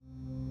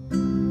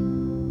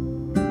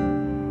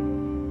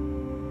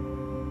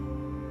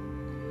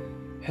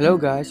Hello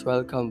guys,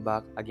 welcome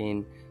back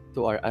again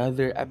to our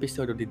another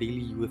episode of the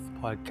Daily Youth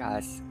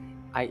Podcast.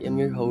 I am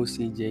your host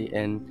CJ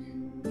and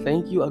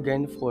thank you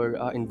again for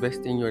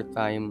investing your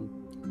time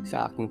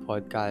sa aking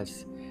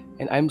podcast.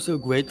 And I'm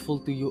so grateful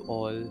to you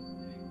all.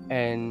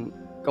 And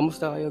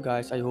kamusta kayo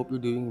guys? I hope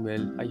you're doing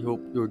well. I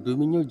hope you're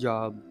doing your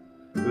job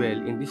well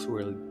in this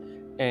world.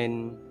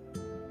 And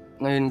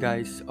ngayon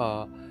guys,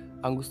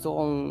 ang gusto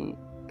kong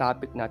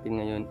topic natin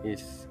ngayon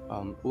is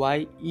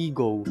why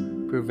ego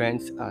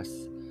prevents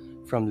us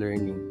from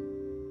learning.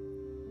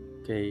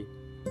 Okay,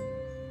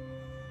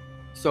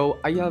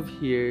 so I have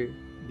here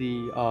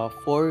the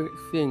four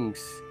things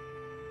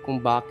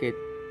kung bakit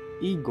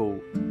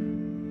ego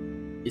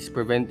is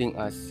preventing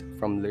us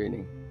from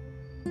learning.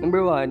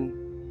 Number one,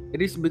 it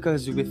is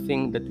because we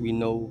think that we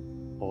know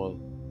all.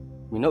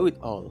 We know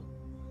it all.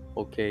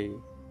 Okay?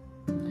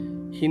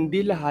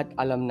 Hindi lahat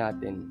alam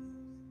natin.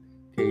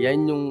 Okay,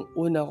 yan yung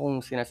una kong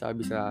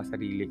sinasabi sa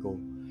sarili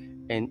ko.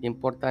 And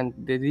important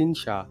din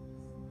siya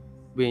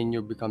when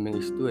you're becoming a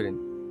student.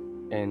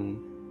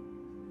 And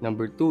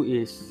number two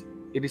is,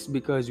 it is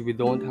because we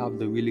don't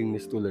have the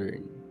willingness to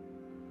learn.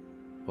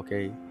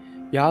 Okay?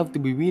 You have to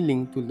be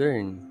willing to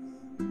learn.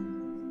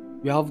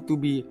 You have to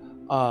be,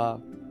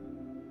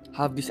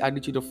 have this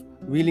attitude of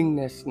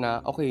willingness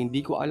na, okay, hindi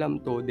ko alam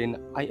to, then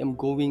I am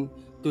going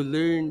to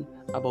learn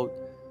about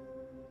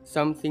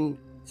something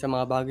sa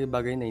mga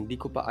bagay-bagay na hindi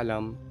ko pa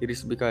alam. It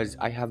is because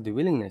I have the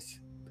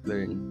willingness to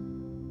learn.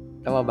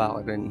 Tama ba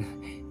ako rin?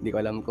 Hindi ko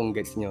alam kung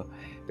gets nyo.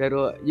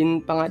 Pero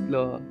yung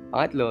pangatlo,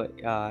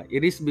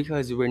 it is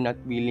because we're not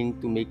willing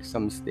to make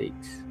some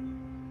mistakes.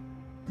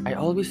 I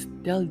always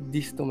tell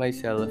this to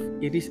myself,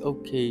 it is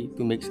okay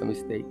to make some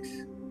mistakes.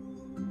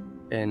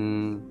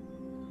 And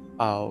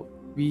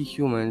we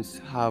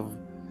humans have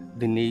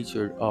the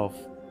nature of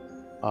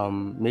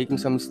making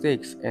some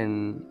mistakes,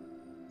 and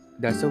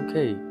that's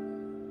okay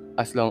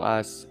as long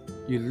as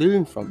you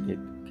learn from it,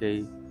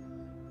 okay?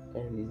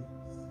 And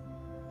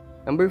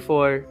number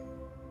four,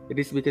 it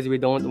is because we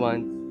don't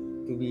want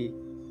to be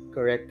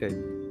corrected.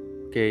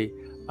 Okay?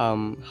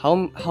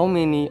 How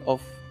many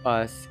of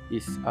us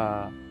is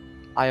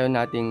ayaw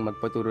nating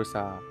magpaturo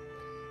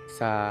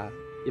sa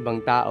ibang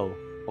tao?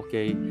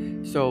 Okay?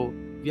 So,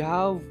 we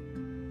have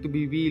to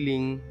be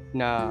willing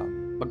na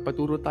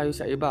magpaturo tayo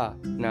sa iba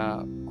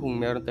na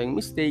kung meron tayong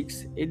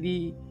mistakes,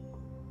 edi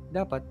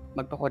dapat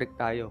magpa-correct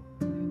tayo.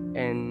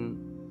 And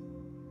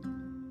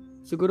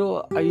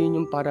siguro ayun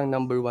yung parang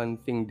number one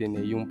thing din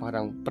yung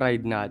parang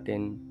pride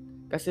natin.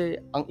 Kasi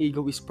ang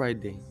ego is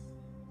pride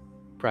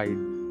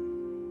Pride.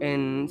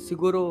 And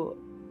siguro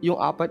yung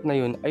apat na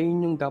yun,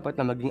 ayun yung dapat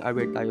na maging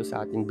aware tayo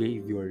sa ating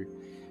behavior.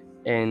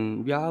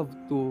 And we have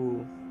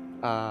to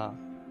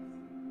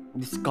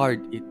discard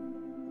it.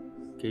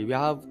 Okay, we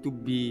have to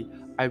be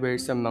aware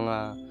sa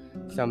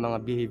mga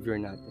behavior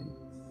natin.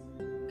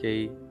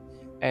 Okay?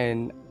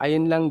 And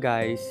ayun lang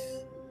guys.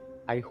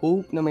 I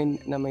hope na may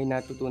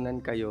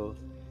natutunan kayo.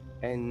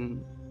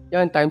 And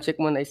yan, time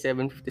check mo na is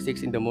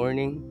 7:56 in the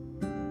morning.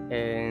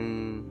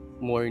 And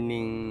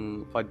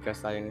morning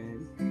podcast tayo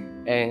ngayon.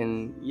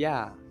 And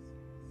yeah,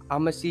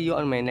 I'ma see you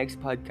on my next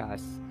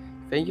podcast.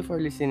 Thank you for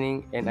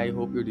listening and I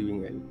hope you're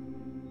doing well.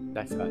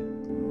 That's all.